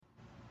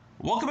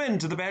Welcome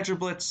into the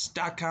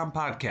BadgerBlitz.com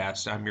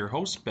podcast. I'm your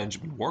host,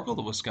 Benjamin Wargle,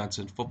 the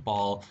Wisconsin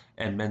football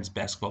and men's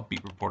basketball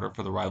beat reporter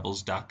for the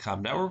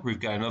Rivals.com network. We've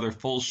got another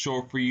full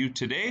show for you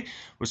today.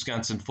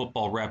 Wisconsin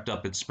football wrapped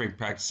up its spring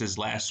practices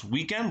last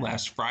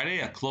Friday,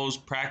 a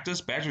closed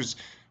practice. Badgers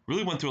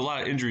really went through a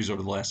lot of injuries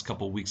over the last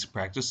couple of weeks of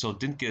practice, so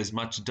didn't get as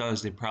much done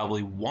as they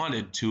probably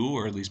wanted to,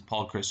 or at least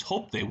Paul Chris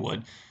hoped they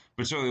would.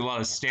 But certainly a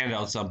lot of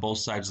standouts on both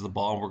sides of the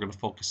ball, and we're going to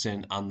focus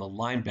in on the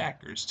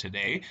linebackers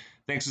today.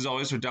 Thanks as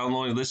always for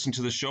downloading and listening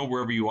to the show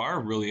wherever you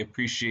are. Really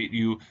appreciate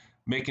you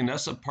making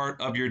us a part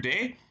of your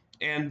day.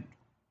 And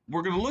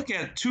we're going to look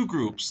at two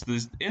groups,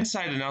 the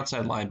inside and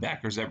outside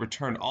linebackers that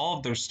return all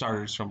of their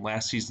starters from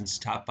last season's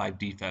top 5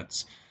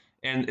 defense.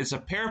 And it's a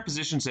pair of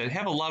positions that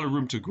have a lot of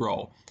room to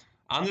grow.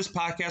 On this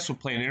podcast, we'll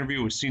play an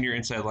interview with senior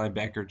inside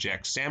linebacker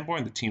Jack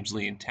Sanborn, the team's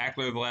leading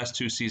tackler of the last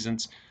 2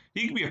 seasons.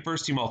 He could be a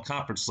first-team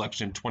all-conference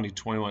selection in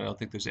 2021. I don't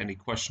think there's any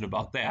question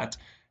about that.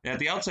 And at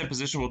the outside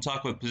position, we'll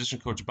talk with position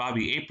coach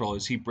Bobby April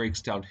as he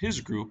breaks down his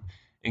group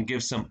and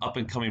gives some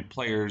up-and-coming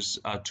players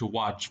to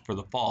watch for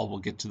the fall. We'll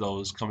get to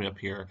those coming up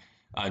here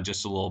in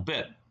just a little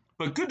bit.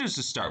 But good news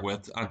to start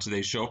with on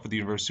today's show for the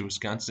University of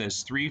Wisconsin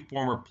is 3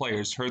 former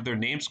players heard their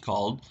names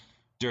called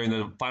during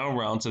the final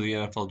rounds of the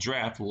NFL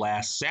Draft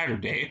last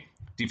Saturday.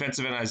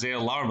 Defensive end Isaiah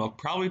Loudermilk,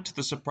 probably to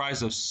the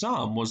surprise of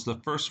some, was the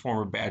first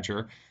former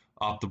Badger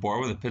off the board,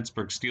 where the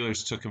Pittsburgh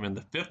Steelers took him in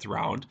the 5th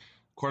round.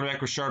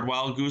 Quarterback Rashard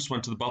Wildgoose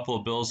went to the Buffalo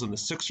Bills in the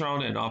 6th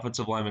round, and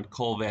offensive lineman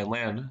Cole Van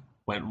Lanen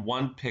went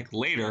 1 pick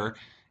later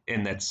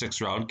in that 6th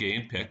round,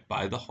 getting picked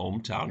by the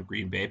hometown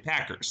Green Bay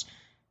Packers.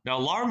 Now,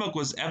 Loudermilk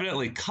was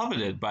evidently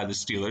coveted by the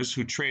Steelers,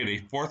 who traded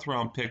a 4th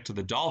round pick to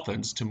the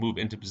Dolphins to move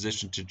into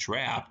position to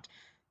draft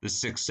the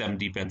 6'7"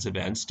 defensive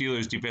end.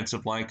 Steelers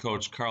defensive line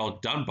coach Carl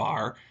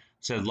Dunbar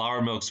said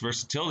Loudermilk's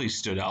versatility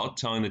stood out,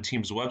 telling the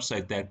team's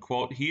website that,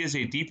 quote, he is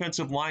a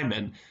defensive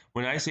lineman.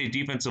 When I say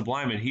defensive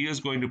lineman, he is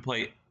going to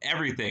play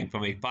everything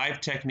from a 5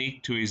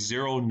 technique to a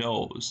 0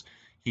 nose.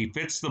 He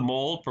fits the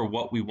mold for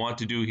what we want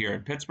to do here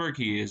in Pittsburgh.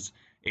 He is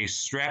a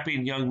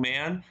strapping young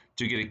man.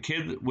 To get a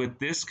kid with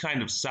this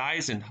kind of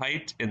size and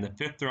height in the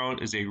 5th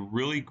round is a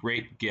really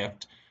great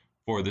gift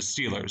for the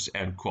Steelers,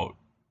 end quote.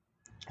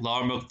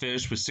 Loudermilk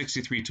finished with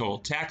 63 total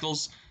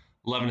tackles,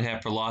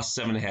 11.5 for loss,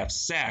 7.5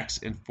 sacks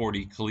in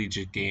 40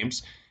 collegiate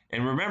games.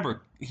 And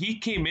remember, he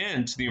came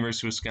into the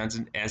University of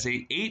Wisconsin as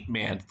a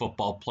 8-man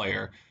football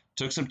player.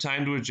 Took some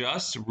time to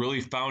adjust, really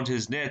found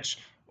his niche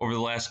over the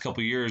last couple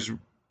of years,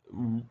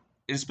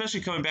 especially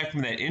coming back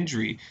from that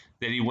injury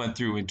that he went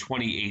through in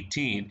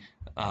 2018.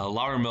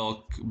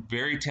 Loudermilk,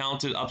 very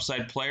talented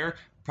upside player,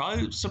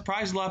 probably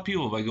surprised a lot of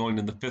people by going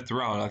in the 5th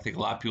round. I think a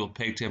lot of people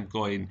pegged him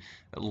going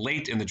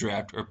late in the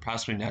draft or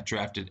possibly not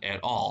drafted at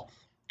all.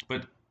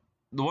 But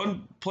the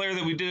one player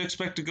that we did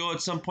expect to go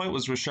at some point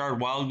was Rashard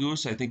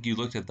Wildgoose. I think you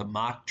looked at the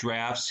mock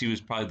drafts. He was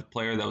probably the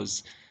player that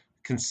was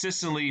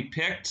consistently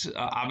picked.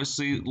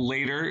 Obviously,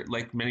 later,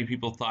 like many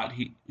people thought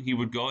he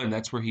would go, and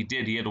that's where he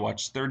did. He had to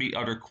watch 30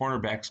 other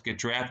cornerbacks get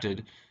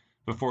drafted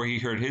before he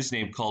heard his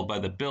name called by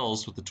the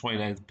Bills with the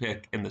 29th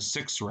pick in the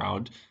 6th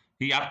round.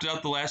 He opted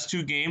out the last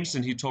 2 games,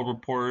 and he told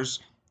reporters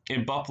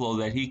in Buffalo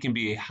that he can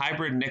be a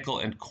hybrid nickel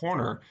and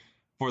corner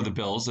for the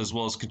Bills, as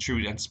well as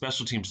contribute on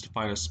special teams to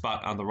find a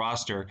spot on the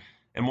roster.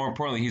 And more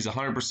importantly, he's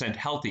 100%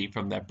 healthy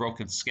from that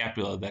broken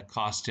scapula that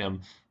cost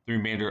him the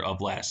remainder of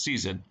last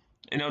season.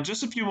 And now,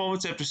 just a few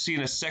moments after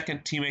seeing a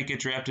second teammate get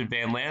drafted,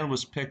 Van Lanen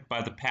was picked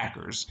by the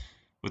Packers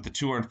with the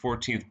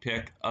 214th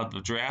pick of the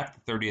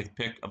draft, the 30th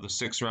pick of the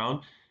 6th round.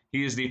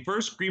 He is the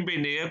first Green Bay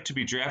native to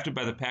be drafted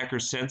by the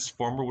Packers since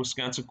former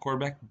Wisconsin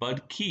quarterback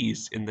Bud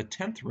Keys in the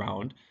 10th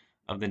round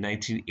of the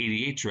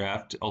 1988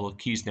 draft, although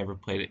Keys never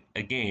played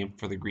a game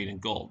for the Green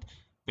and Gold.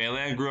 Van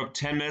Lanen grew up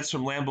 10 minutes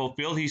from Lambeau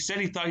Field. He said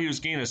he thought he was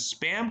getting a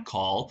spam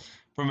call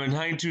from a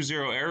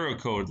 920 area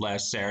code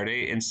last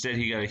Saturday. Instead,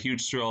 he got a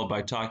huge thrill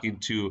by talking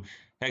to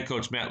head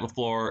coach Matt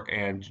LaFleur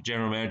and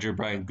general manager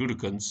Brian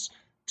Gutekunst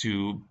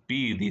to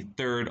be the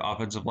 3rd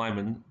offensive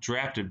lineman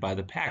drafted by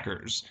the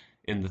Packers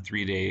in the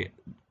 3-day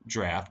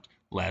draft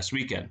last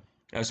weekend.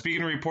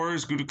 Speaking to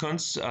reporters,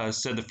 Gutekunst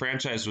said the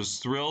franchise was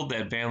thrilled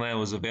that Van Lanen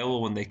was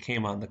available when they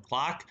came on the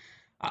clock.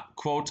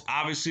 Quote,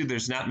 obviously,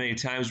 there's not many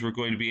times we're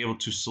going to be able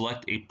to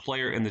select a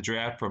player in the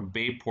draft from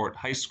Bayport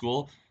High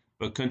School,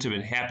 but couldn't have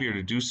been happier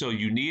to do so.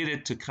 You needed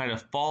it to kind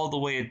of fall the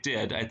way it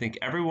did. I think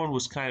everyone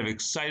was kind of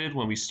excited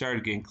when we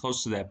started getting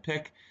close to that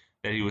pick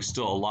that he was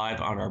still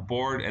alive on our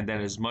board, and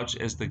then as much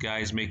as the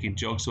guys making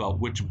jokes about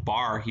which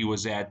bar he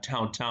was at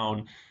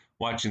downtown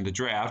watching the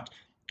draft,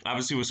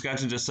 obviously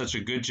Wisconsin does such a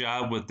good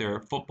job with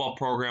their football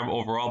program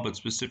overall, but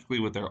specifically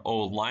with their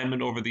old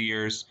linemen over the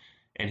years.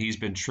 And he's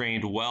been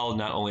trained well,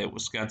 not only at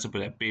Wisconsin,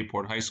 but at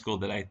Bayport High School,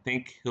 that I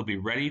think he'll be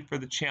ready for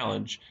the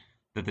challenge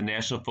that the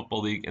National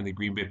Football League and the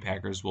Green Bay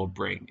Packers will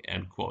bring,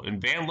 end quote. And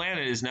Van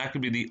Lanen is not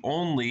going to be the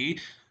only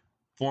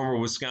former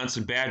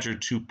Wisconsin Badger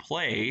to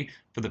play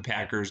for the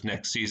Packers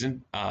next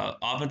season.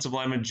 Offensive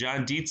lineman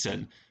John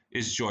Dietzen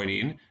is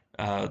joining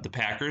the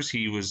Packers.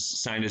 He was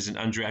signed as an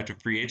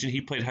undrafted free agent.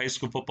 He played high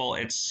school football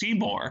at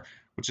Seymour,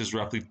 which is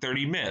roughly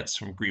 30 minutes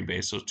from Green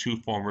Bay. So 2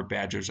 former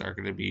Badgers are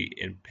going to be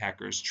in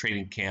Packers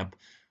training camp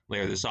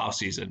later this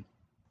offseason.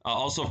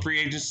 Also, free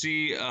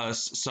agency,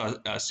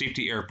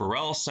 safety Eric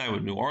Burrell signed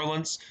with New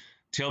Orleans.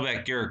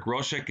 Tailback Garrett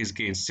Groshek is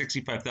getting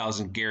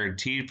 $65,000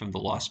 guaranteed from the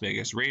Las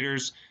Vegas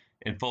Raiders.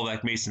 And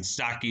fullback Mason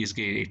Stockey is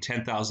getting a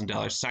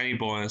 $10,000 signing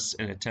bonus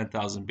and a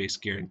 $10,000 base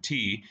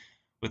guarantee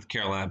with the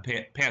Carolina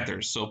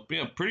Panthers. So,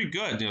 pretty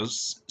good.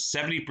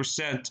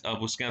 70%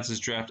 of Wisconsin's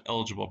draft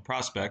eligible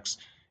prospects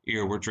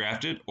either were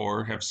drafted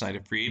or have signed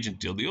a free agent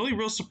deal. The only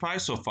real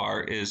surprise so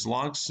far is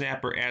long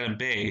snapper Adam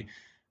Bay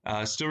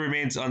still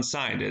remains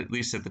unsigned, at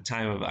least at the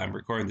time of I'm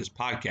recording this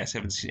podcast.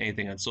 Haven't seen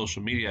anything on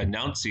social media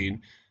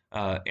announcing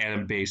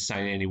Adam Bay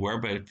signing anywhere,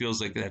 but it feels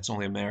like that's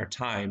only a matter of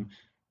time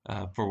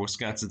for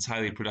Wisconsin's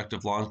highly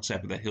productive long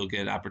snapper that he'll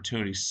get an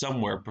opportunity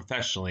somewhere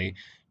professionally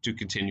to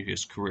continue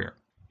his career.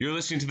 You're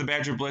listening to the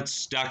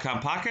BadgerBlitz.com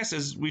podcast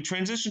as we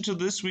transition to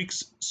this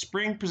week's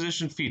spring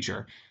position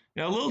feature.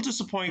 Now, a little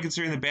disappointing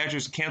considering the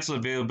Badgers canceled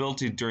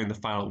availability during the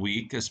final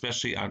week,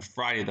 especially on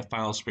Friday, the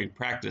final spring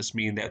practice,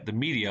 meaning that the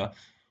media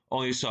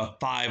only saw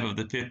 5 of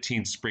the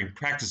 15 spring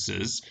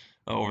practices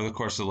over the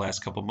course of the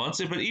last couple months.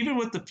 But even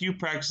with the few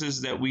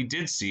practices that we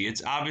did see,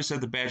 it's obvious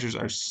that the Badgers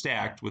are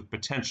stacked with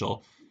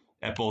potential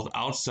at both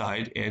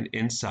outside and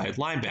inside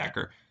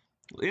linebacker.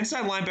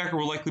 Inside linebacker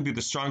will likely be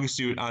the strongest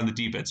unit on the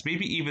defense,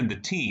 maybe even the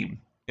team,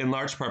 in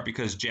large part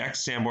because Jack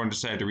Sanborn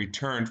decided to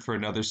return for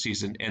another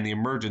season and the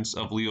emergence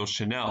of Leo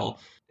Chenal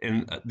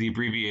in the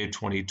abbreviated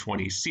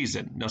 2020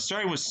 season. Now,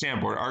 starting with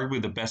Sanborn,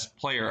 arguably the best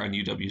player on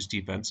UW's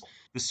defense,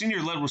 the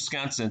senior led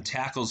Wisconsin in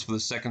tackles for the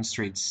second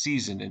straight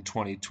season in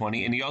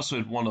 2020, and he also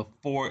had one of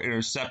 4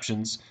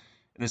 interceptions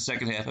in the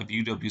second half of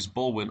UW's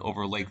bull win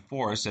over Lake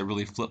Forest that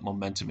really flipped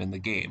momentum in the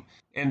game.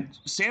 And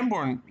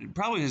Sanborn,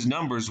 probably his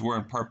numbers were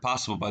in part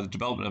possible by the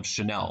development of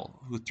Chenal,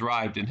 who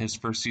thrived in his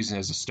first season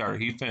as a starter.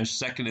 He finished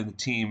second in the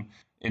team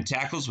in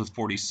tackles with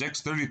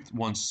 46,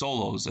 31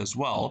 solos as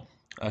well.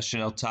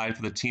 Chenal tied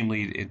for the team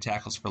lead in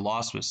tackles for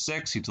loss with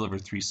 6. He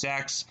delivered 3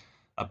 sacks,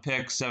 a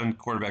pick, 7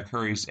 quarterback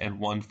hurries, and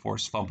 1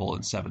 forced fumble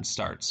in 7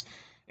 starts.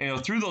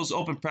 And, through those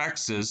open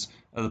practices,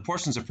 the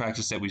portions of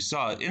practice that we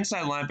saw,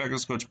 inside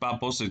linebackers coach Bob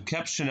Bosa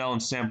kept Chenal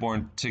and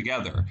Sanborn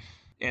together.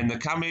 And the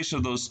combination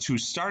of those two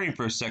starting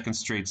for a second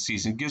straight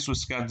season gives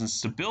Wisconsin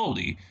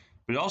stability,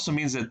 but it also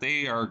means that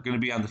they are going to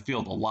be on the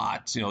field a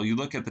lot. You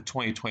look at the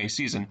 2020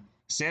 season,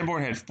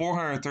 Sanborn had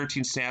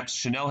 413 snaps,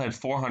 Chenal had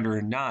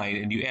 409,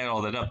 and you add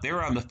all that up, they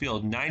were on the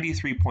field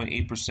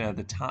 93.8% of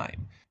the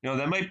time.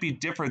 That might be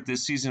different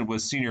this season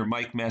with senior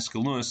Mike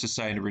Mascalunas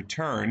deciding to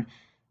return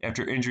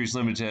after injuries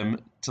limited him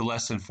to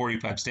less than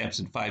 45 snaps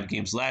in 5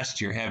 games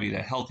last year. Having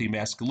a healthy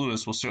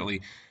Mascalunas will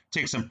certainly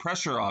take some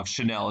pressure off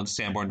Chenal and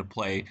Sanborn to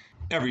play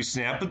every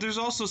snap, but there's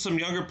also some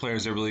younger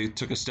players that really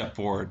took a step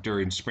forward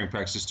during spring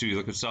practice too. You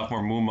look at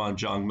sophomore Muman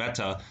Jong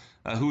Meta,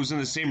 who was in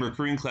the same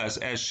recruiting class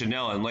as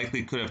Chenal and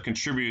likely could have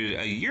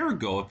contributed a year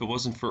ago if it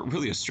wasn't for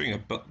really a string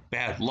of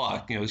bad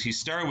luck. He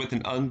started with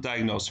an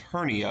undiagnosed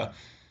hernia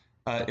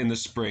in the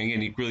spring,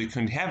 and he really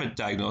couldn't have it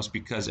diagnosed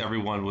because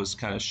everyone was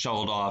kind of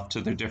shuttled off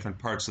to their different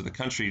parts of the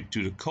country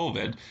due to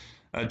COVID.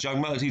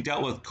 Jung Mellet, he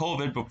dealt with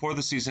COVID before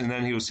the season, and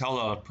then he was held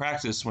out of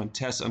practice when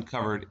tests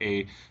uncovered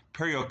a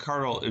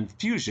pericardial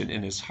infusion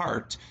in his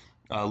heart.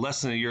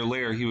 Less than a year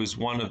later, he was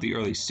one of the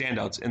early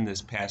standouts in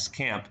this past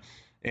camp,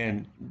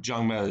 and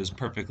Jung Mellet is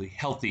perfectly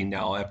healthy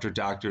now after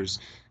doctors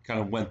kind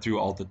of went through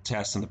all the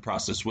tests and the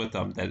process with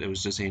him, that it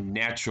was just a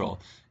natural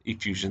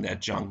effusion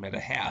that Jung Meta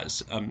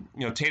has.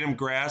 Tatum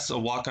Grass, a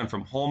walk-on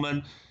from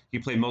Holman, he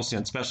played mostly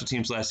on special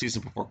teams last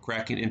season before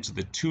cracking into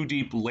the 2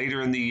 deep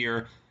later in the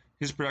year.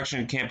 His production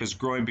in camp is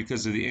growing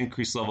because of the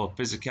increased level of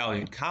physicality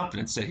and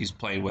confidence that he's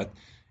playing with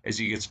as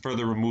he gets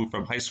further removed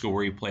from high school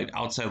where he played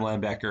outside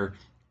linebacker,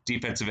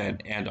 defensive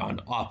end, and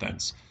on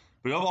offense.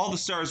 But of all the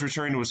stars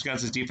returning to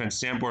Wisconsin's defense,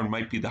 Sanborn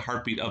might be the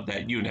heartbeat of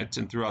that unit.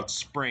 And throughout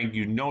spring,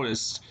 you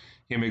noticed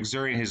him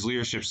exerting his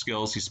leadership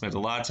skills. He spent a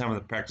lot of time on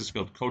the practice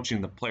field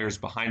coaching the players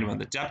behind him on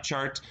the depth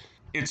chart.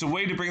 It's a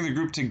way to bring the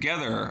group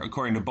together,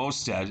 according to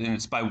Bostad, and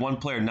it's by one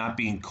player not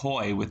being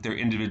coy with their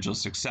individual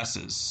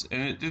successes.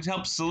 And it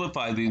helps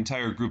solidify the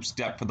entire group's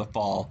depth for the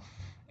fall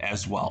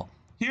as well.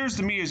 Here's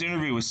the media's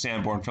interview with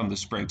Sanborn from the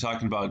spring,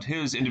 talking about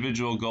his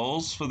individual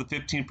goals for the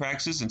 15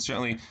 practices and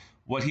certainly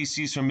what he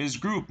sees from his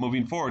group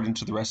moving forward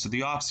into the rest of the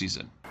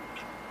offseason.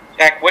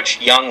 Jack,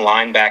 which young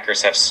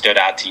linebackers have stood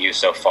out to you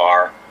so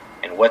far,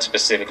 and what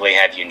specifically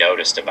have you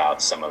noticed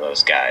about some of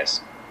those guys?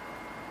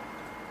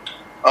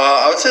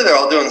 I would say they're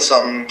all doing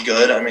something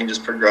good.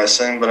 Just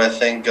progressing. But I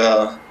think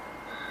a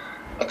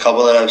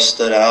couple that have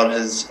stood out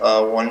has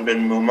one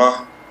been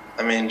Muma.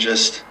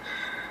 Just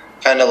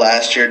kind of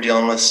last year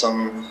dealing with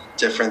some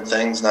different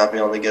things, not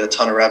being able to get a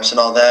ton of reps and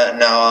all that.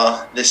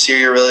 Now this year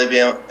you're really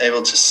being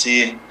able to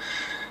see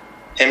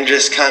him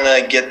just kind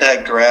of get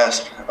that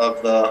grasp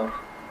of the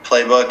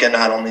playbook, and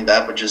not only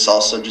that, but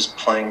just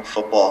playing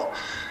football.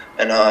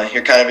 And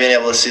you're kind of being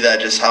able to see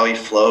that just how he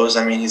flows.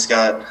 He's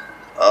got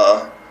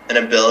an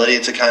ability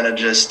to kind of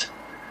just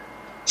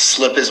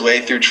slip his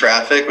way through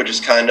traffic, which is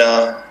kind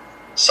of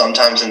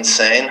sometimes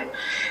insane.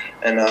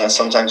 And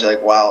sometimes you're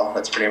like, wow,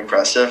 that's pretty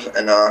impressive.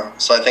 And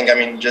so I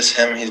think, just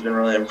him, he's been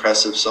really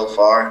impressive so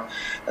far.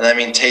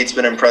 And Tate's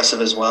been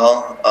impressive as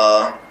well.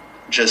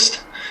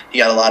 He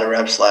got a lot of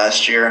reps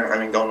last year.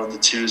 Going with the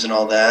twos and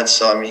all that.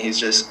 So,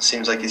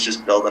 seems like he's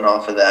just building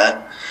off of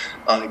that,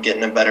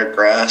 getting a better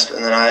grasp.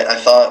 And then I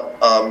thought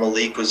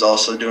Malik was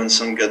also doing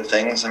some good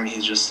things.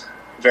 He's just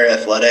very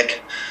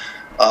athletic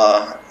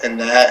in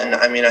that. And,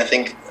 I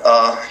think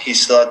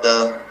he's still at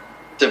the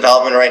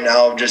development right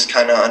now of just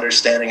kind of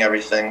understanding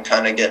everything,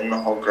 kind of getting the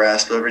whole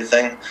grasp of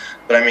everything.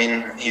 But,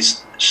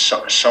 he's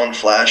shown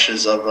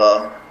flashes of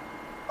a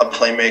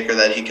playmaker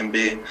that he can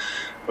be,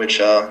 which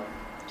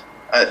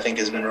I think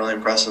has been really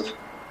impressive.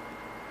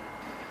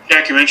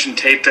 Jack, you mentioned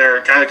Tate there,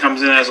 a guy that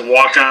comes in as a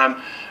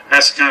walk-on,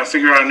 has to kind of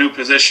figure out a new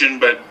position,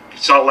 but you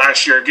saw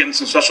last year getting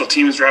some special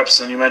teams reps,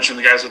 and you mentioned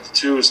the guys with the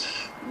twos.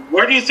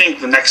 Where do you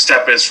think the next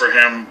step is for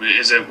him?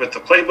 Is it with the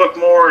playbook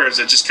more, or is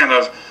it just kind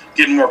of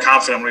getting more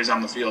confident when he's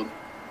on the field?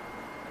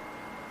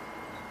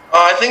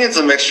 I think it's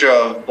a mixture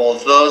of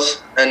both of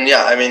those.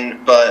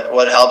 And, but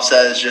what helps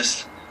that is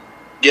just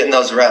getting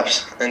those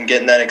reps and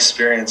getting that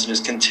experience and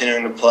just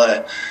continuing to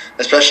play.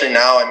 Especially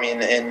now,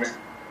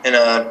 in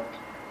a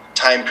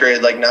time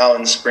period like now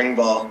in spring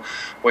ball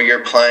where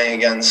you're playing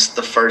against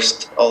the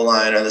first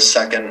O-line or the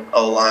second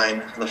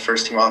O-line, the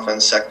first team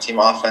offense, second team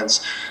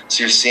offense.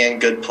 So you're seeing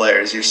good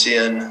players. You're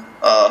seeing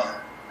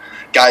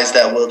guys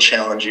that will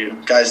challenge you,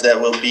 guys that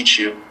will beat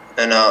you.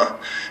 And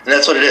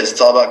that's what it is.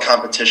 It's all about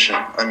competition.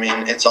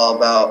 It's all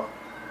about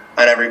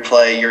on every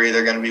play you're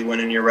either going to be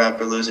winning your rep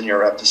or losing your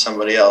rep to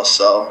somebody else.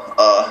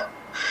 So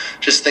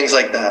just things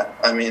like that.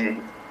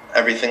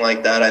 Everything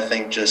like that I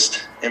think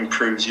just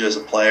improves you as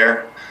a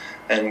player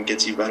and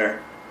gets you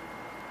better.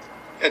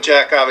 Yeah,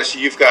 Jack,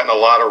 obviously you've gotten a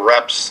lot of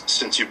reps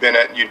since you've been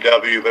at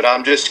UW, but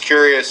I'm just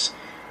curious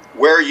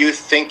where you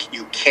think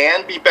you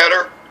can be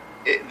better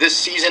this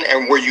season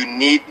and where you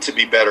need to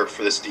be better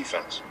for this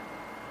defense.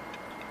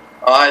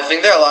 I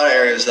think there are a lot of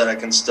areas that I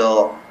can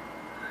still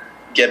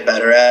get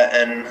better at,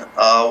 and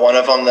one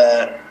of them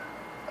that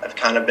I've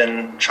kind of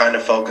been trying to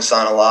focus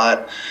on a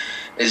lot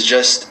is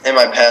just in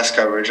my pass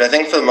coverage. I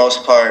think for the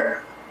most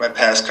part, my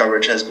pass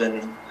coverage has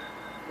been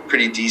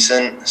pretty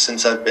decent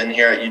since I've been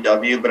here at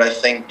UW, but I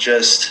think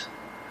just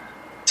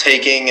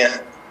taking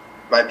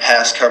my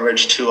pass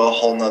coverage to a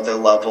whole nother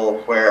level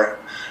where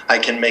I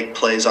can make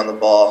plays on the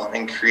ball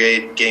and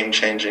create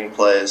game-changing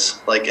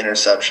plays like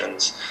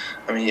interceptions.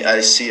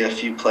 I see a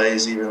few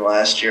plays even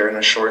last year in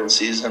a shortened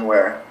season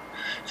where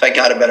if I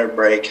got a better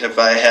break, if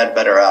I had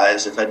better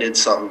eyes, if I did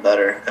something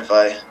better, if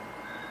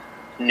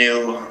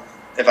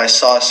I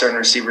saw a certain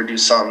receiver do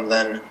something,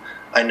 then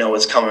I know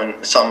what's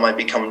coming, something might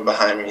be coming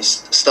behind me.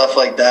 Stuff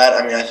like that,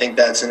 I think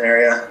that's an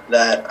area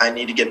that I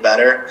need to get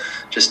better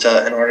just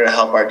in order to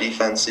help our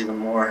defense even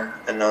more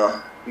and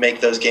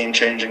make those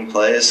game-changing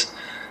plays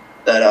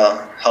that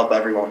help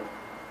everyone.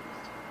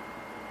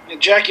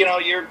 Jack,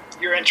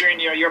 you're entering,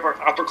 you're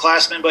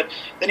upperclassmen, but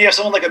then you have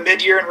someone like a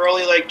mid-year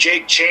enrollee like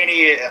Jake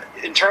Chaney.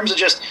 In terms of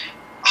just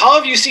how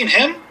have you seen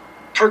him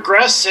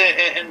progress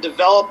and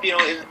develop, in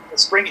the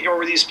spring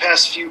over these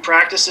past few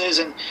practices,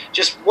 and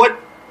just what's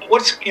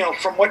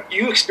from what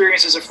you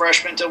experienced as a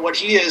freshman to what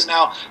he is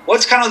now,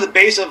 what's kind of the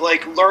base of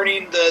like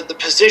learning the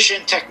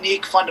position,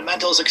 technique,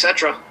 fundamentals,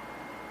 etc.?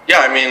 Yeah,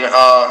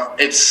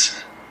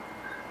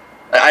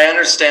 I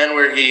understand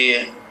where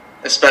he,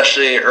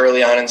 especially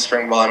early on in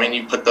spring ball,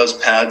 you put those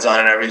pads on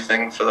and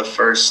everything for the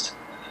first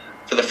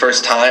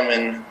time,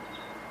 and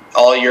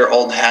all your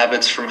old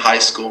habits from high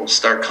school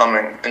start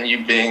coming, and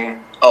you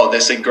being,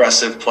 this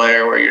aggressive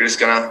player where you're just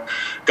gonna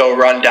go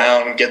run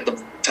down,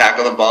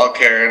 tackle the ball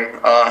carrier,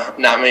 and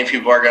not many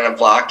people are gonna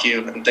block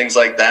you and things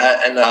like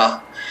that,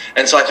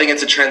 and so I think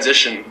it's a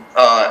transition,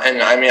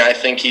 and I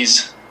think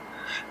he's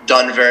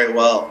done very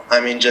well.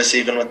 Just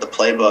even with the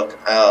playbook,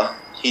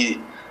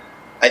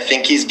 I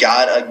think he's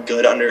got a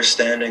good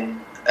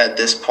understanding at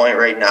this point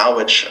right now,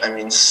 which,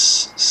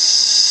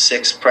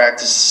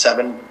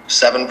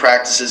 seven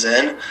practices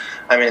in,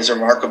 is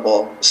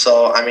remarkable.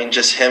 So,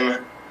 just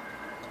him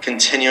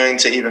continuing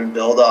to even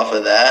build off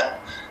of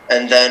that.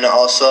 And then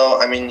also,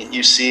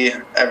 you see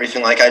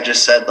everything like I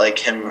just said, like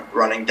him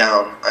running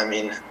down.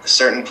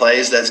 Certain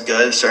plays, that's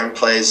good. Certain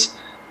plays,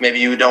 maybe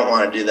you don't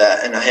want to do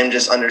that. And him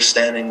just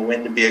understanding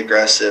when to be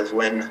aggressive,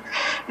 when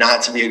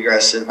not to be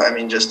aggressive.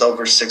 Just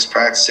over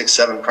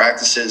 7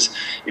 practices,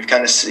 you've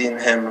kind of seen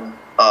him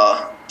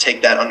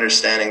take that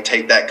understanding,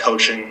 take that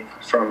coaching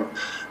from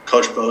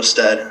Coach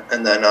Bosted,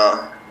 and then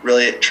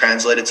really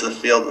translate it to the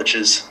field, which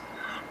is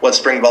what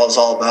spring ball is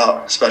all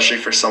about, especially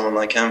for someone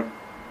like him.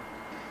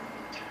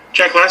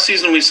 Jack, last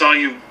season we saw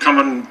you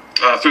coming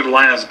through the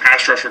line as a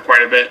pass rusher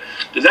quite a bit.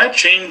 Did that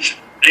change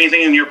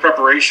anything in your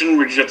preparation?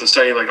 Did you have to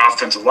study like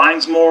offensive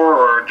lines more,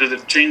 or did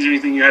it change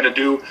anything you had to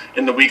do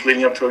in the week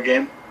leading up to a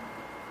game?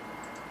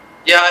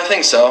 Yeah, I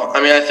think so.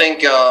 I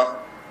think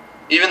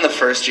even the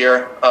first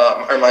year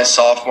or my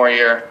sophomore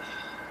year,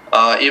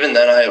 even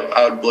then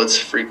I would blitz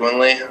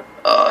frequently.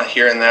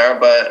 here and there,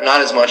 but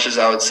not as much as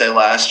I would say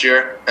last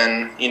year.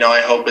 And,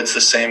 I hope it's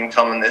the same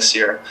coming this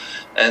year.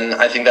 And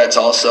I think that's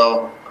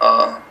also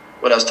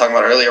what I was talking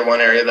about earlier, one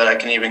area that I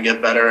can even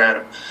get better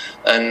in.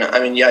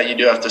 And, you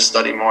do have to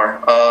study more.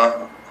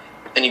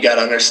 And you got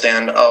to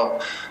understand,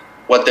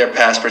 what their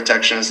pass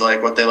protection is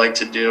like, what they like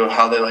to do,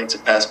 how they like to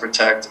pass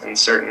protect in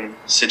certain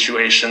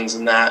situations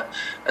and that.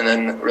 And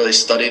then really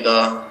study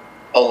the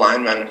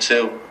O-linemen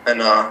too.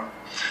 And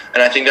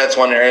I think that's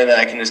one area that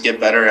I can just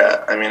get better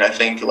at. I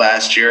think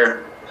last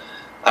year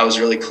I was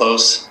really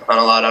close on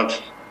a lot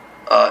of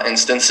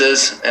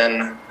instances,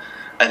 and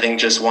I think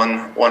just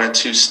one or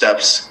two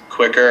steps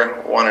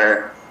quicker, one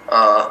or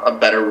a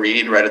better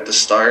read right at the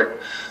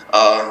start,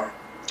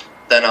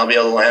 then I'll be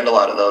able to land a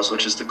lot of those,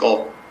 which is the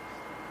goal.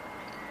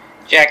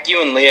 Jack,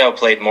 you and Leo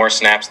played more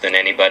snaps than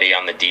anybody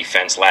on the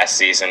defense last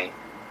season.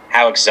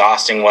 How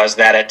exhausting was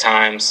that at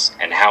times,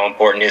 and how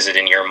important is it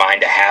in your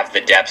mind to have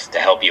the depth to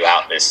help you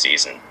out this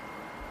season?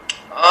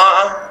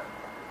 I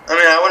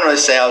wouldn't really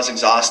say I was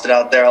exhausted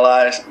out there a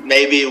lot.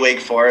 Maybe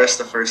Wake Forest,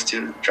 the first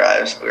two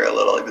drives, we were a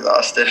little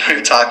exhausted. We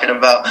were talking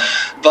about,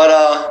 but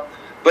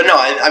no.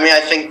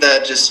 I think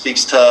that just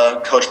speaks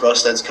to Coach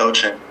Bosted's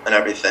coaching and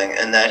everything,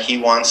 and that he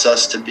wants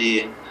us to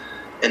be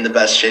in the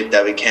best shape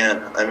that we can.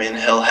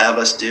 He'll have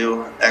us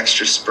do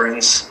extra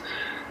sprints.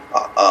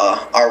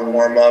 Our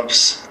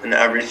warm-ups and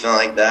everything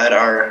like that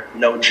are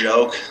no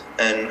joke,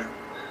 and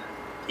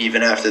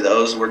even after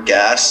those, we're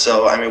gassed.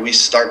 So, we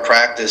start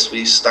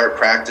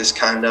practice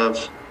kind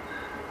of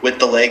with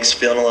the legs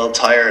feeling a little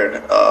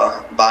tired,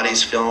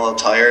 bodies feeling a little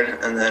tired,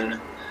 and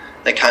then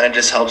that kind of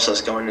just helps us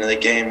going into the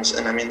games.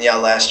 And,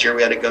 last year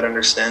we had a good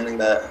understanding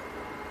that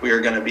we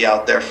were going to be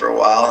out there for a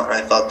while, and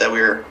I thought that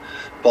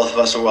both of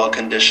us were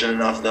well-conditioned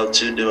enough, though,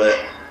 to do it.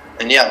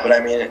 And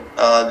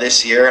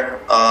this year,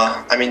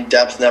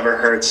 depth never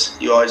hurts.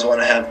 You always want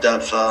to have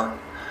depth on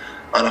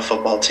a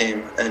football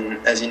team,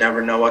 and as you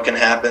never know what can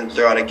happen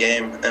throughout a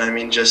game.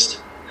 And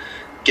just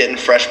getting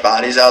fresh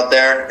bodies out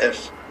there,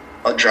 if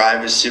a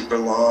drive is super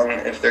long,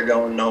 if they're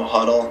going no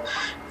huddle,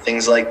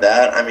 things like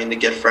that. To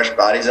get fresh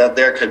bodies out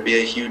there could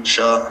be a huge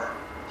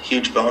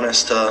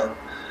bonus to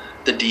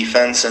the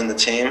defense and the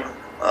team.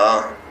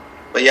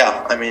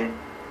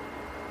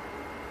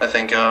 I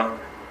think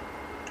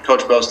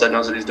Coach Bosted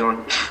knows what he's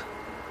doing.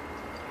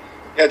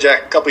 Yeah,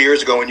 Jack, a couple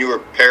years ago when you were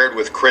paired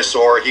with Chris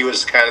Orr, he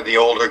was kind of the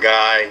older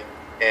guy,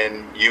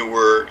 and you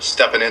were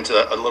stepping into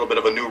a little bit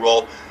of a new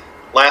role.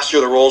 Last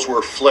year, the roles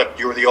were flipped.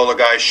 You were the older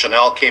guy.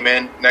 Chanel came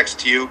in next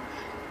to you.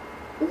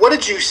 What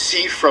did you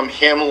see from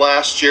him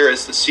last year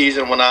as the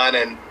season went on,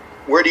 and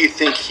where do you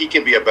think he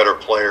can be a better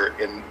player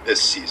in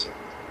this season?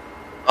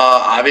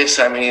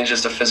 Obviously, he's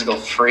just a physical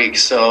freak,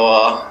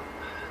 so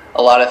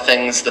a lot of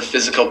things, the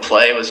physical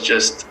play was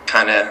just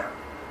kind of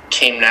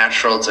came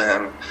natural to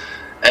him.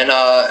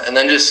 And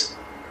then just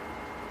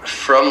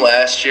from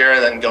last year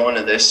and then going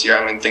to this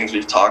year, things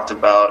we've talked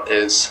about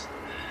is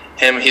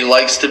him.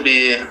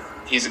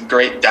 He's a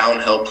great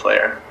downhill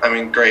player.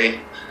 Great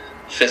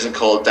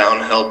physical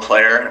downhill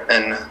player.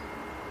 And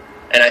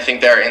I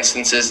think there are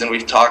instances, and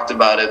we've talked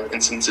about it,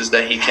 instances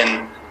that he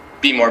can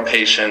be more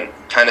patient,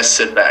 kind of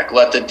sit back,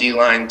 let the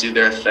D-line do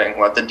their thing,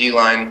 let the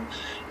D-line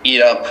eat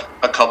up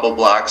a couple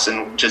blocks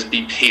and just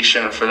be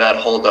patient for that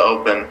hole to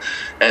open,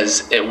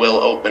 as it will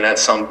open at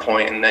some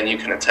point, and then you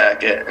can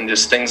attack it. And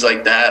just things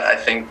like that, I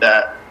think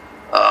that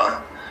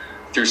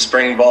through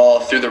spring ball,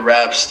 through the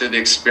reps, through the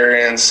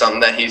experience, something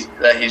that he's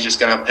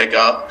just going to pick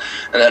up,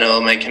 and then it will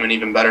make him an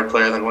even better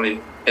player than what he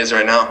is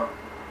right now.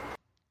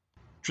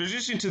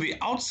 Transitioning to the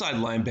outside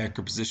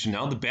linebacker position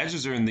now, the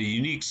Badgers are in the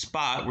unique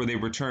spot where they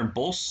return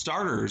both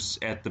starters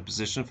at the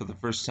position for the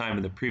first time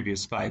in the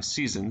previous 5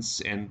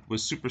 seasons, and with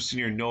super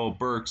senior Noah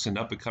Burks and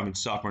up-and-coming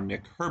sophomore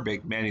Nick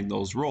Herbig manning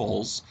those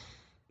roles,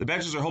 the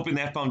Badgers are hoping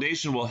that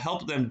foundation will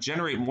help them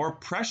generate more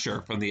pressure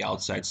from the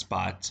outside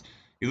spot.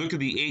 You look at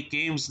the 8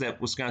 games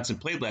that Wisconsin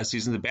played last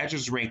season, the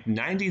Badgers ranked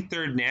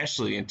 93rd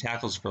nationally in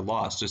tackles for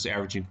loss, just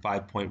averaging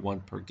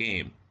 5.1 per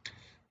game.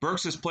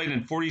 Burks has played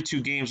in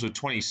 42 games with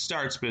 20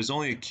 starts, but has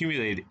only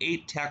accumulated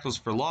 8 tackles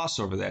for loss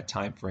over that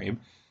time frame.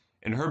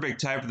 And Herbig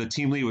tied for the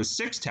team lead with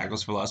 6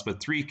 tackles for loss,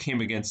 but 3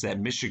 came against that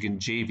Michigan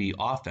JV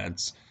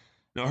offense.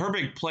 Now,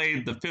 Herbig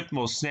played the 5th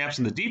most snaps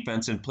in the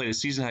defense and played a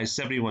season-high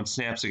 71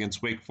 snaps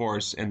against Wake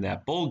Forest in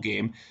that bowl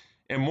game.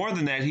 And more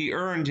than that, he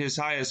earned his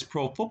highest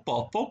Pro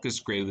Football Focus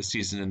grade of the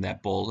season in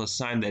that bowl, a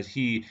sign that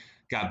he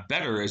got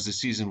better as the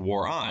season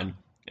wore on.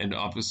 And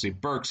obviously,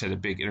 Burks had a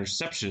big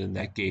interception in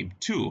that game,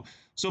 too.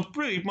 So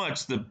pretty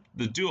much the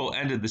duo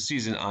ended the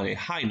season on a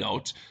high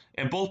note,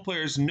 and both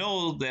players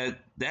know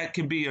that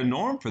can be a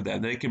norm for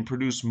them. They can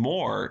produce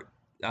more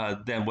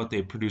than what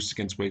they produced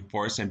against Wake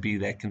Forest and be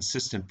that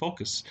consistent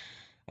focus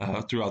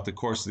throughout the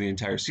course of the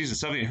entire season.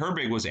 Something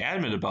Herbig was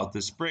adamant about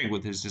this spring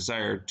with his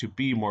desire to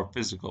be more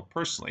physical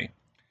personally.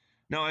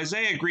 Now,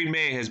 Isaiah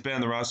Green-May has been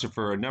on the roster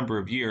for a number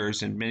of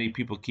years, and many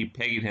people keep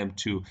pegging him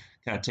to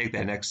kind of take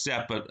that next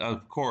step. But,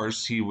 of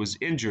course, he was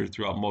injured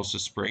throughout most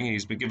of spring, and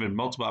he's been given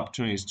multiple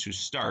opportunities to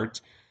start.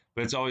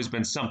 but it's always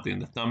been something.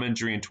 The thumb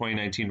injury in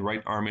 2019,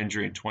 right arm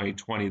injury in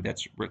 2020,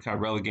 that's kind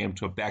of relegated him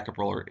to a backup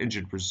role or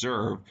injured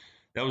reserve.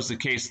 That was the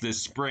case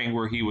this spring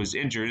where he was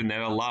injured, and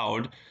that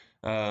allowed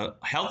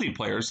healthy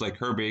players like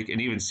Herbig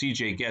and even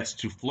CJ Getz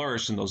to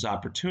flourish in those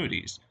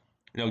opportunities.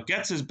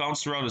 Getz has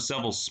bounced around to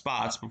several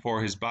spots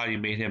before his body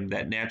made him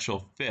that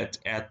natural fit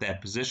at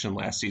that position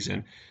last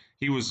season.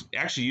 He was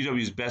actually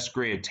UW's best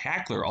graded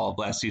tackler all of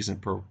last season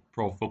per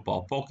Pro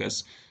Football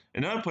Focus.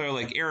 Another player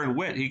like Aaron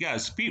Witt, he got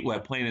his feet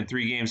wet playing in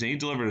 3 games, and he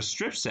delivered a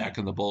strip sack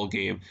in the bowl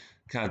game,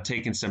 kind of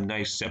taking some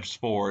nice steps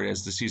forward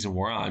as the season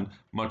wore on,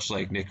 much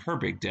like Nick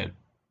Herbig did.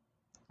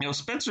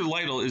 Spencer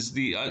Lytle is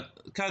the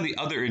kind of the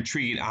other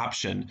intriguing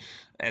option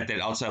at that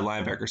outside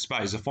linebacker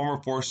spot. He's a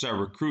former 4-star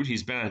recruit.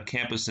 He's been on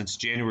campus since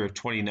January of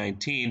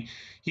 2019.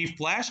 He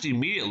flashed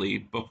immediately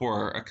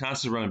before a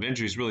constant run of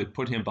injuries really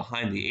put him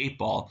behind the 8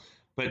 ball.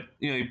 But,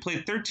 he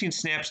played 13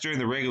 snaps during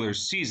the regular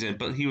season,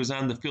 but he was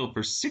on the field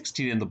for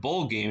 16 in the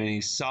bowl game, and he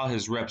saw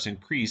his reps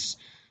increase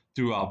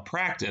throughout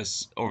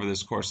practice over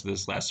this course of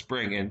this last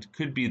spring, and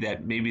could be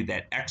that maybe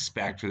that X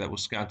factor that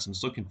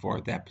Wisconsin's looking for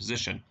at that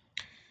position.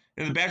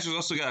 And the Badgers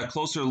also got a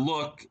closer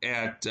look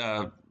at,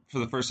 for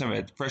the first time,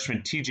 at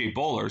freshman TJ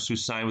Bollers, who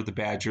signed with the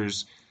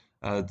Badgers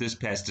this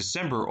past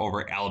December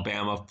over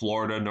Alabama,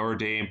 Florida, Notre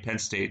Dame, Penn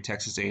State,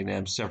 Texas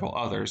A&M, several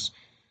others.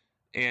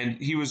 And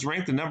he was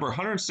ranked the number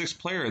 106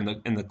 player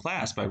in the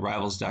class by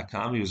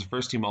Rivals.com. He was a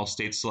first-team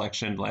All-State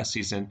selection last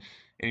season,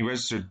 and he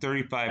registered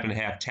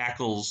 35.5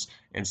 tackles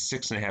and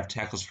 6.5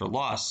 tackles for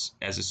loss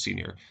as a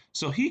senior.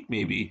 So he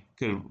maybe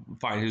could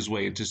find his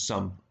way into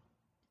some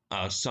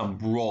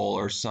role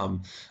or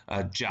some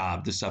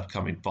job this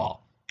upcoming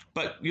fall.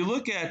 But you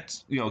look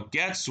at,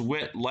 Getz,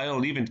 Witt, Lytle,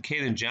 and even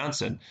Caden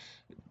Johnson.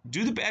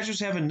 Do the Badgers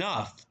have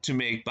enough to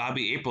make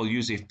Bobby April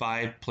use a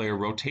 5-player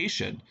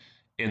rotation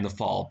in the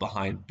fall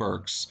behind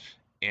Burks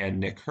and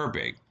Nick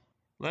Herbig?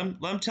 Let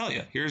him tell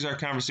you. Here's our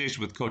conversation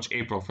with Coach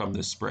April from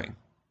this spring.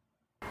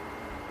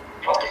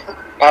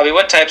 Bobby,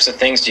 what types of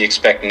things do you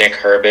expect Nick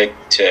Herbig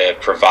to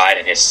provide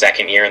in his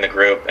second year in the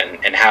group,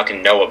 and how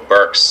can Noah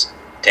Burks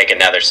take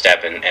another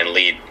step and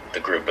lead the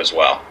group as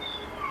well?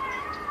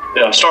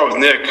 Yeah, I'll start with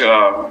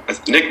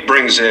Nick. Nick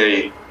brings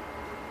a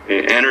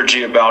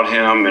energy about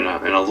him and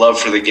a love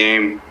for the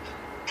game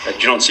that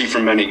you don't see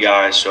from many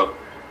guys. So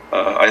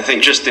I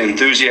think just the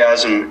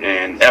enthusiasm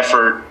and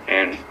effort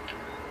and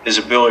his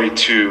ability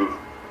to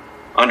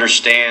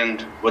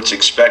understand what's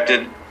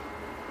expected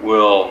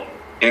will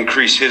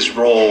increase his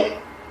role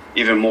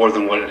even more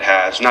than what it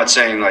has. Not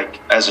saying like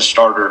as a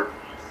starter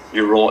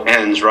your role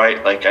ends,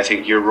 right? Like I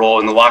think your role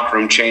in the locker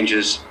room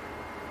changes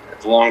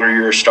the longer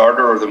you're a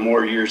starter or the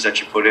more years that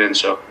you put in.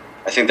 So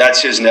I think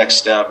that's his next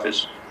step,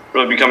 is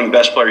really becoming the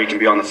best player he can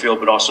be on the field,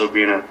 but also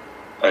being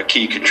a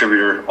key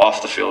contributor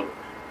off the field.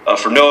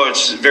 For Noah,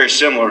 it's very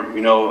similar.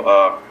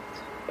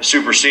 A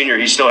super senior,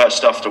 he still has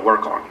stuff to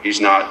work on.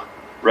 He's not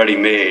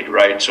ready-made,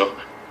 right? So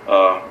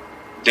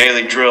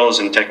daily drills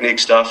and technique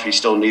stuff, he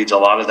still needs a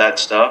lot of that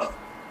stuff.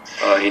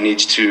 He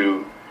needs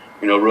to,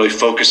 really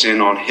focus in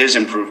on his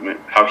improvement,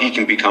 how he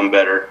can become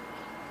better,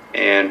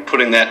 and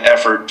putting that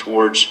effort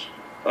towards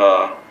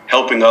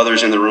helping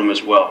others in the room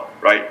as well,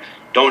 right?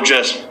 Don't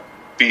just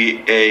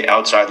be a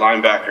outside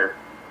linebacker,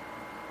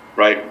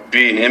 right?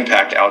 Be an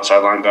impact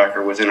outside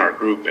linebacker within our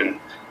group, and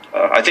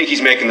I think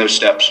he's making those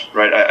steps,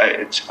 right?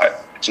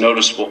 It's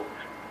noticeable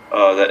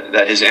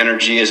that his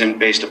energy isn't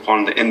based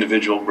upon the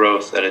individual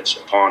growth, that it's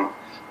upon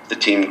the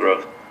team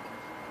growth.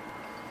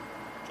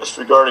 Just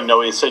regarding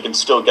Noah, he can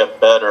still get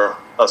better.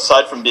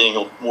 Aside from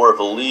being more of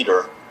a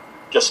leader,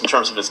 just in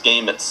terms of his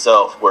game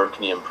itself, where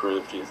can he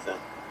improve, do you think?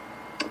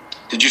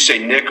 Did you say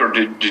Nick, or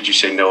did you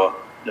say Noah?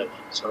 No,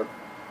 sorry.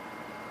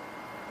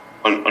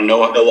 On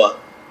Noah? Noah.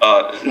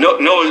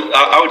 Noah,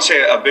 I would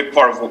say a big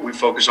part of what we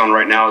focus on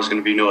right now is going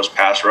to be Noah's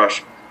pass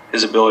rush,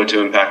 his ability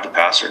to impact the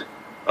passer.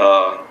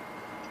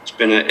 It's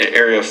been an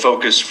area of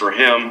focus for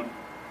him,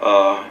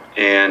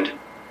 and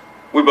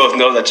we both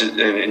know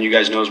and you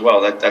guys know as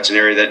well, that's an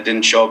area that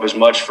didn't show up as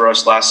much for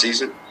us last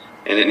season,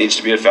 and it needs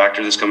to be a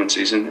factor this coming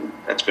season, and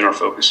that's been our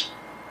focus.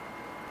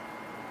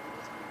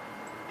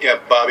 Yeah,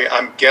 Bobby,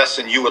 I'm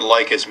guessing you would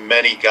like as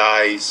many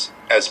guys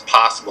as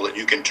possible that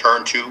you can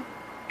turn to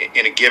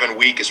in a given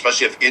week,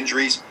 especially if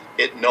injuries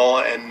hit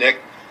Noah and Nick.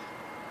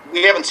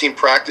 We haven't seen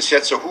practice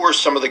yet, so who are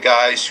some of the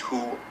guys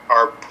who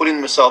are putting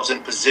themselves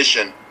in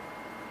position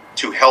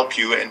to help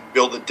you and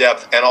build the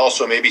depth and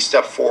also maybe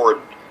step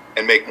forward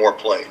and make more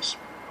plays?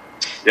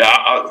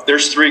 Yeah,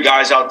 there's 3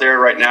 guys out there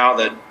right now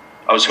that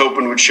I was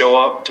hoping would show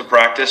up to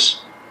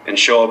practice and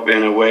show up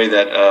in a way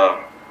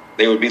that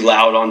they would be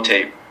loud on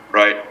tape,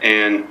 right?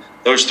 And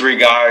those 3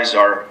 guys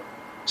are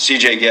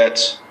CJ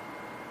Getz,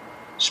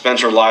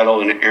 Spencer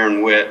Lytle, and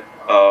Aaron Witt.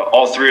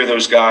 All 3 of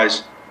those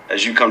guys,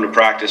 as you come to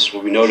practice,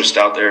 will be noticed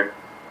out there.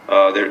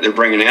 They're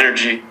bringing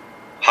energy,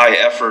 high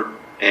effort,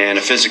 and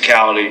a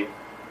physicality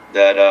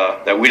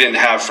that we didn't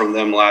have from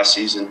them last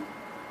season.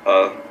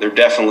 They're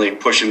definitely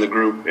pushing the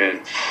group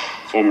and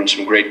forming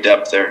some great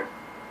depth there.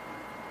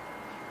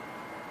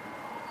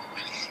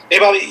 Hey,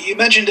 Bobby, you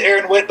mentioned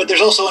Aaron Witt, but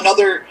there's also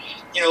another,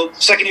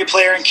 second-year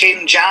player in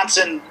Caden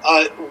Johnson,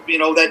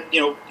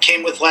 that,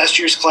 came with last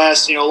year's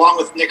class, along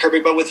with Nick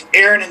Herbig. But with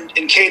Aaron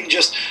and Caden,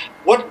 just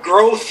what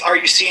growth are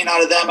you seeing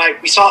out of them?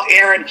 We saw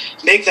Aaron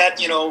make that,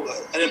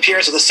 an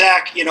appearance with a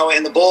sack,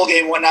 in the bowl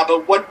game and whatnot.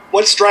 But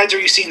what strides are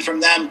you seeing from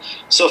them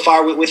so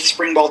far with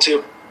spring ball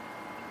too?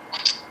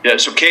 Yeah,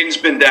 so Caden's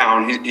been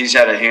down. He's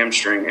had a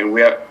hamstring, and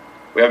we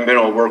haven't been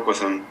able to work with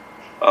him.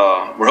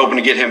 We're hoping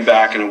to get him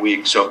back in a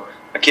week. So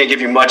I can't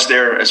give you much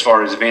there as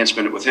far as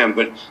advancement with him,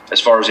 but as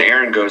far as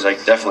Aaron goes, I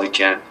definitely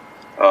can.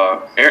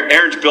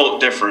 Aaron's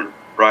built different,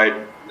 right?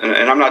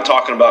 And I'm not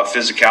talking about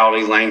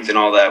physicality, length, and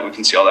all that. We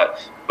can see all that.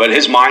 But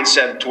his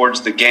mindset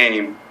towards the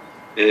game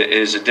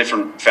is a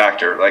different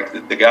factor.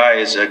 Like the guy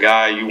is a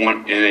guy you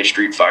want in a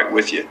street fight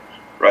with you,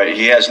 right?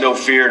 He has no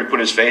fear to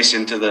put his face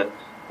into the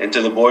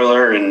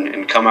boiler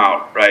and come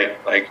out, right?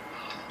 Like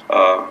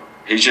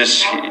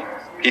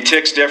he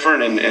ticks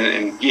different,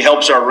 and he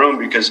helps our room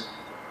because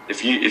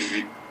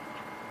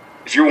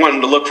if you're wanting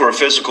to look for a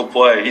physical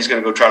play, he's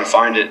going to go try to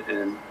find it,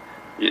 and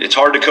it's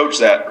hard to coach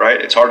that, right?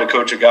 It's hard to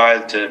coach a guy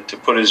to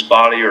put his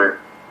body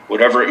or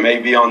whatever it may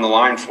be on the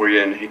line for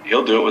you, and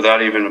he'll do it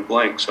without even a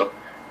blink. So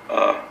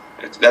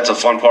that's a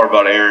fun part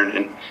about Aaron,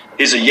 and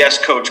he's a yes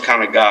coach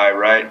kind of guy,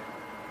 right?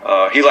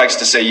 He likes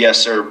to say yes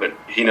sir, but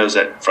he knows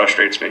that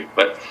frustrates me.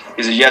 But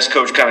he's a yes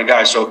coach kind of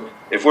guy. So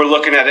if we're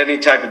looking at any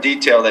type of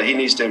detail that he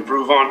needs to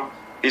improve on,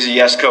 he's a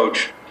yes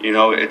coach.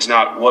 It's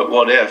not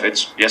what if,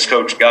 it's yes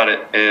coach, got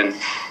it. And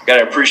got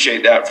to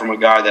appreciate that from a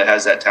guy that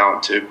has that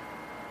talent too.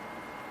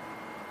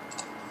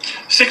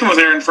 Sticking with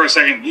Aaron for a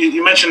second,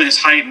 you mentioned his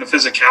height and the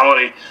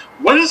physicality.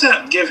 What does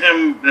that give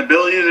him the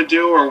ability to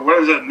do, or what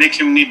does that make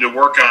him need to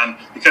work on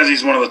because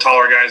he's one of the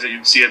taller guys that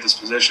you'd see at this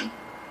position?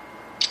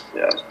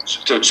 Yeah.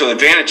 So the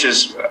advantage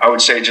is, I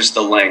would say, just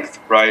the length,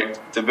 right?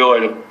 The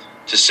ability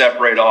to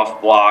separate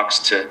off blocks,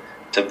 to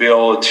be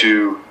able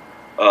to,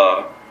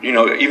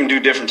 even do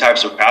different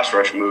types of pass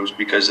rush moves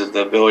because of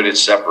the ability to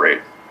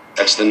separate.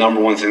 That's the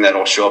number one thing that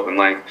will show up in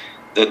length.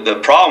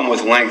 The problem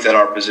with length at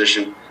our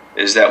position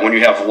is that when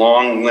you have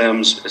long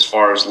limbs as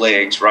far as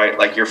legs, right?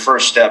 Like your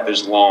first step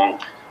is long.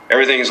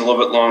 Everything is a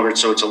little bit longer,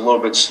 so it's a little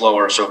bit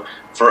slower. So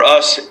for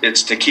us,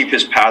 it's to keep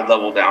his pad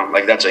level down.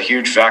 Like that's a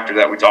huge factor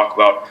that we talk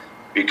about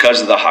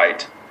because of the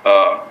height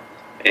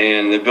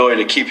and the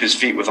ability to keep his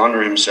feet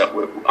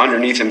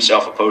underneath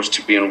himself opposed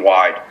to being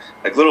wide.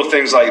 Like little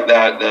things like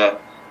that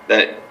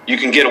that you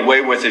can get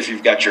away with if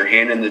you've got your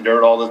hand in the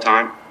dirt all the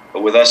time.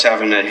 But with us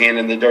having a hand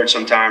in the dirt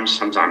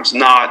sometimes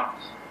not,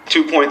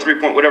 2-point,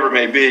 3-point, whatever it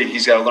may be,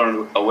 he's got to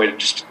learn a way to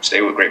just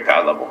stay with great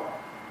pad level.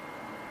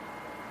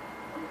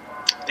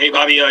 Hey,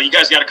 Bobby, you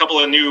guys got a couple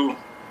of new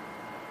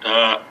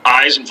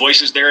eyes and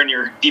voices there in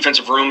your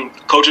defensive room,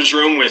 coach's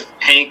room with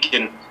Hank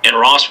and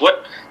Ross.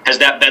 What has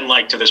that been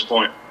like to this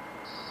point?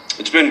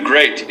 It's been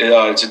great.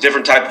 It's a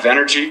different type of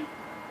energy.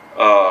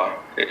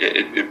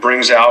 It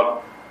brings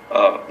out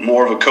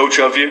more of a coach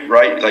of you,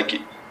 right? Like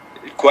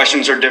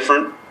questions are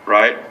different,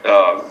 right?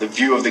 The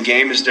view of the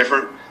game is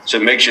different. So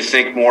it makes you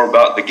think more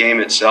about the game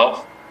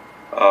itself.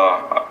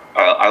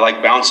 I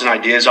like bouncing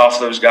ideas off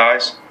those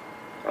guys.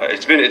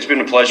 It's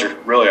been a pleasure,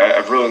 really.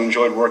 I've really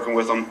enjoyed working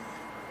with them,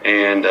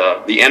 and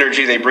the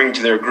energy they bring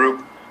to their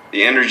group,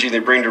 the energy they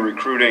bring to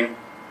recruiting,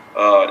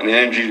 and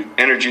the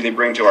energy they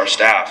bring to our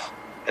staff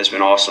has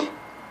been awesome.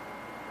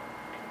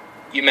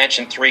 You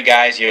mentioned 3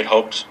 guys you had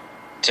hoped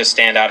to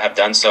stand out have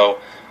done so.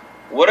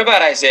 What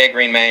about Isaiah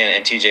Green-May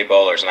and TJ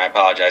Bowlers? And I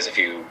apologize if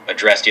you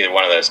addressed either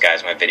one of those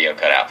guys. My video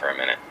cut out for a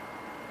minute.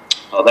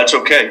 That's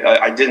okay.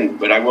 I didn't,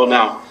 but I will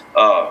now.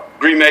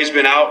 Green-May's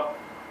been out.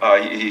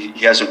 He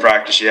hasn't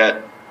practiced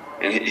yet,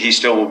 and he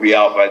still will be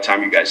out by the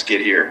time you guys get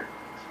here.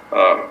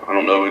 I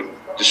don't know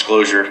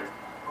disclosure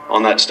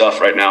on that stuff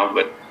right now,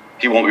 but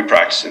he won't be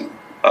practicing.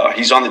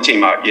 He's on the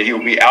team. Yeah, he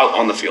will be out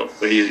on the field,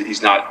 but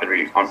he's not going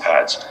to be on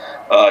pads.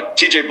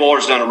 TJ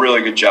Bowler's done a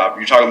really good job.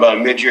 You're talking about a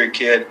mid-year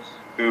kid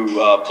who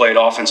played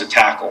offensive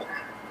tackle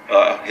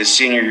his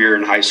senior year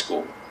in high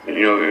school. And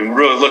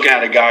really looking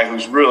at a guy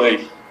who's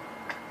really,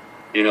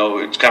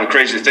 it's kind of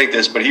crazy to think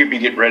this, but he'd be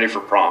getting ready for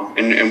prom.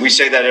 And we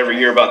say that every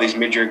year about these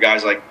mid-year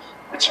guys. Like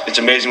it's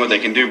amazing what they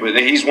can do. But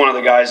he's one of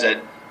the guys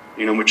that,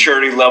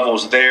 maturity level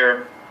is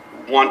there,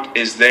 want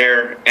is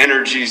there,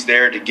 energy's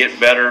there to get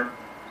better.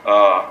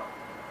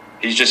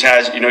 He just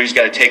has, he's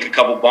got to take a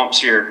couple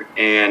bumps here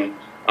and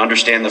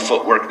understand the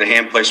footwork, the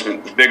hand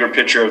placement, the bigger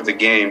picture of the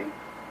game.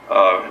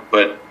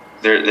 But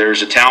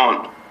there's a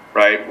talent,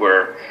 right,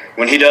 where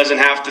when he doesn't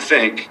have to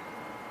think,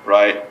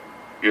 right,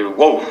 you're,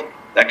 whoa,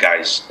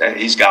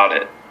 he's got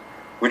it.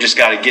 We just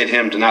got to get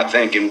him to not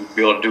think and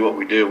be able to do what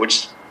we do,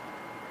 which,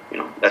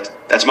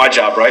 that's my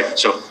job, right?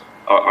 So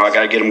I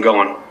got to get him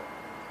going.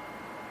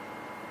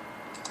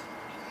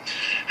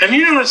 Have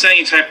you noticed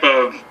any type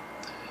of,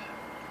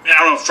 I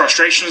don't know if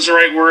frustration is the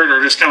right word,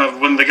 or just kind of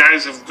when the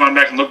guys have gone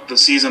back and looked at the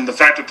season, the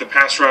fact that the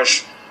pass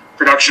rush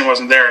production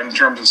wasn't there in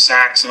terms of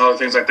sacks and other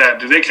things like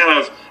that, have they kind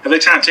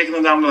of taken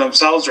them down to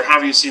themselves, or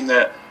have you seen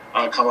that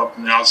come up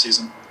in the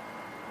offseason?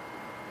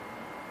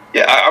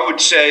 Yeah, I would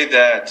say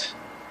that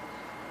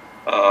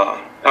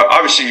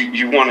obviously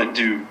you want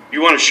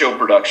to show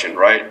production,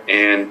 right?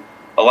 And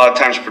a lot of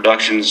times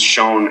production is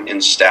shown in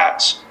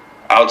stats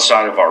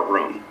outside of our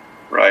room,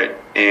 right?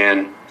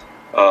 And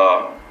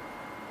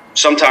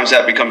sometimes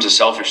that becomes a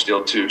selfish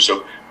deal too.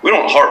 So we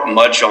don't harp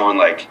much on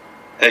like,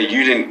 hey,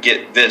 you didn't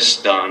get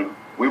this done.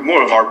 We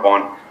more harp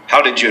on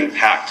how did you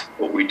impact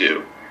what we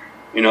do.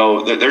 You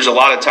know, there's a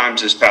lot of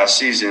times this past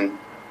season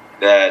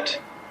that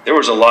there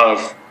was a lot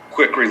of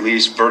quick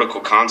release vertical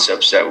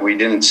concepts that we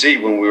didn't see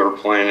when we were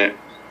playing it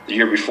the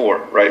year before,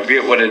 right? Be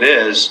it what it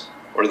is,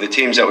 or the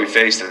teams that we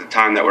faced at the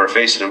time that we were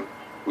facing them,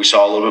 we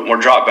saw a little bit more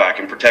drop back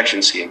and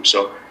protection scheme.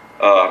 So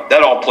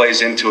that all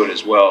plays into it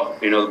as well.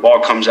 You know, the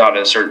ball comes out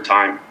at a certain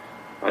time.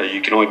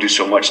 You can only do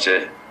so much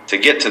to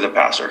get to the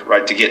passer,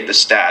 right? To get the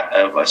stat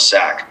of a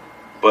sack.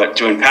 But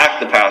to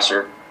impact the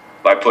passer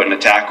by putting a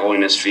tackle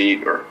in his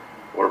feet or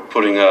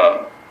putting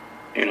a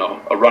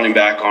running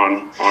back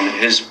on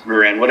his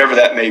rear end, whatever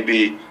that may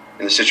be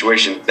in the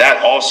situation,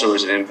 that also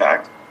is an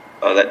impact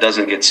that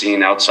doesn't get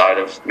seen outside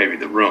of maybe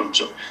the room.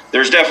 So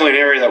there's definitely an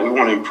area that we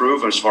want to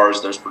improve as far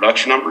as those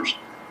production numbers,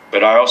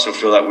 but I also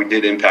feel that we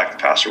did impact the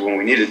passer when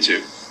we needed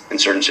to in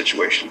certain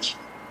situations.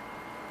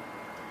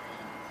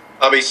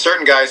 I mean,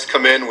 certain guys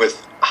come in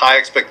with high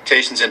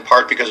expectations in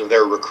part because of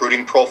their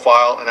recruiting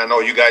profile, and I know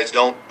you guys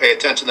don't pay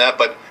attention to that,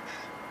 but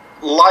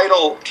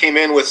Lytle came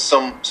in with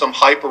some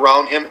hype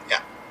around him,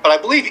 but I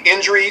believe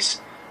injuries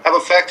have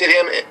affected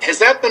him. Has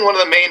that been one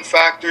of the main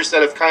factors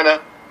that have kind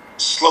of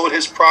slowed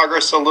his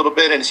progress a little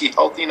bit, and is he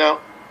healthy now?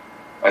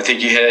 I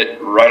think you hit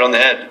it right on the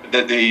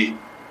head.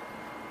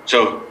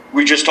 So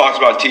we just talked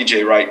about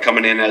TJ, right,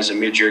 coming in as a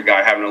mid-year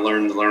guy, having to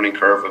learn the learning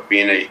curve of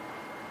being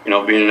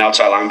an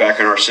outside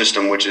linebacker in our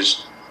system, which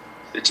is,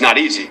 it's not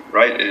easy,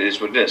 right? It is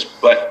what it is.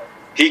 But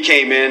he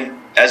came in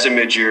as a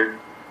mid-year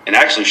and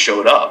actually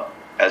showed up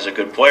as a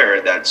good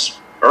player. That's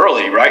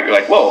early, right? You're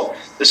like, whoa,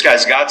 this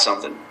guy's got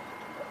something.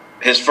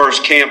 His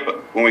first camp,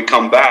 when we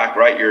come back,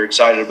 right, you're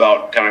excited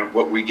about kind of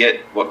what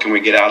can we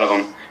get out of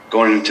him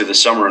going into the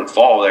summer and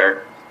fall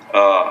there.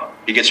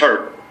 He gets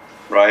hurt,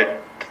 right?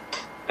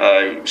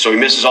 So he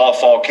misses all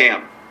fall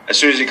camp. As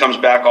soon as he comes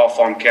back off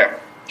fall camp,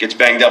 gets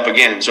banged up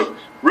again. So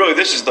really,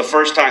 this is the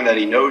first time that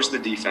he knows the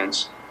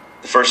defense,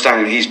 the first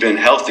time he's been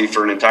healthy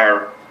for an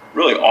entire,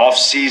 really, off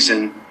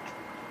season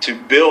to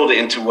build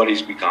into what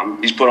he's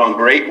become. He's put on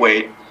great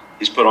weight.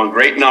 He's put on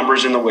great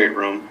numbers in the weight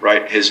room,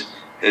 right? His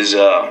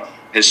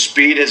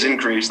speed has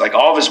increased. Like,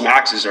 all of his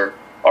maxes are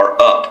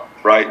up,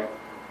 right?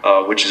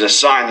 Which is a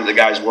sign that the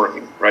guy's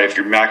working, right? If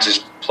your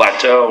maxes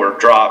plateau or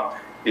drop,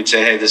 you'd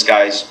say, hey, this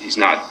guy's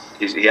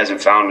he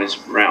hasn't found his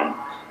realm.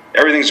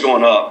 Everything's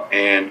going up,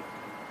 and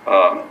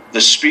the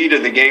speed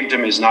of the game to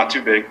him is not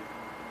too big,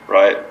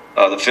 right?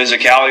 The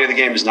physicality of the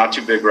game is not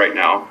too big right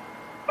now.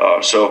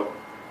 So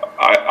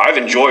I've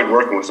enjoyed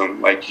working with him.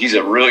 Like, he's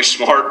a really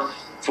smart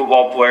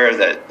football player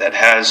that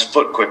has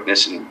foot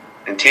quickness and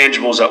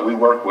intangibles that we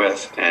work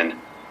with, and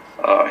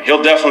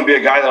he'll definitely be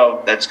a guy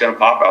that's going to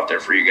pop out there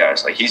for you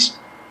guys. Like, he's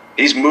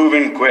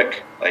moving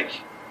quick. Like,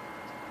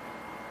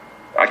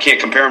 I can't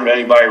compare him to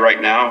anybody right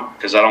now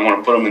because I don't want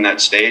to put him in that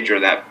stage or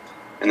in that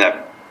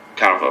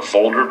kind of a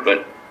folder,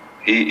 but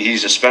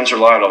he's a Spencer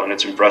Lytle, and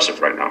it's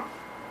impressive right now.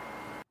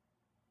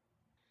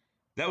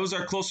 That was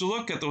our closer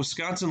look at the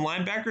Wisconsin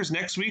linebackers.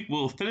 Next week,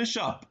 we'll finish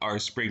up our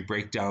spring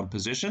breakdown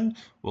position.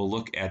 We'll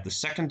look at the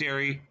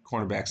secondary,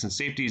 cornerbacks and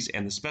safeties,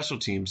 and the special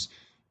teams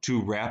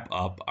to wrap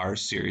up our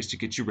series to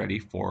get you ready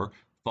for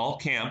fall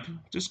camp.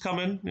 Just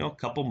coming, a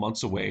couple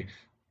months away,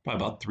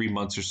 probably about 3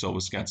 months or so,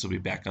 Wisconsin will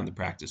be back on the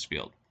practice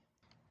field.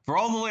 For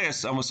all the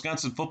latest on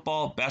Wisconsin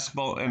football,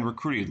 basketball, and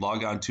recruiting,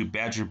 log on to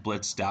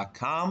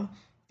BadgerBlitz.com.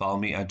 Follow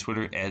me on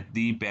Twitter at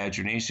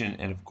TheBadgerNation,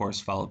 and of course,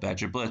 follow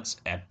Badger Blitz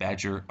at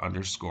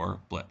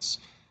Badger_Blitz.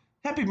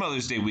 Happy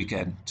Mother's Day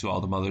weekend to all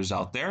the mothers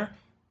out there,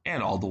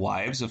 and all the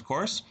wives, of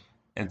course.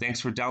 And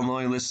thanks for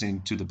downloading and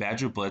listening to the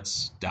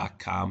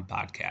BadgerBlitz.com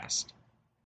podcast.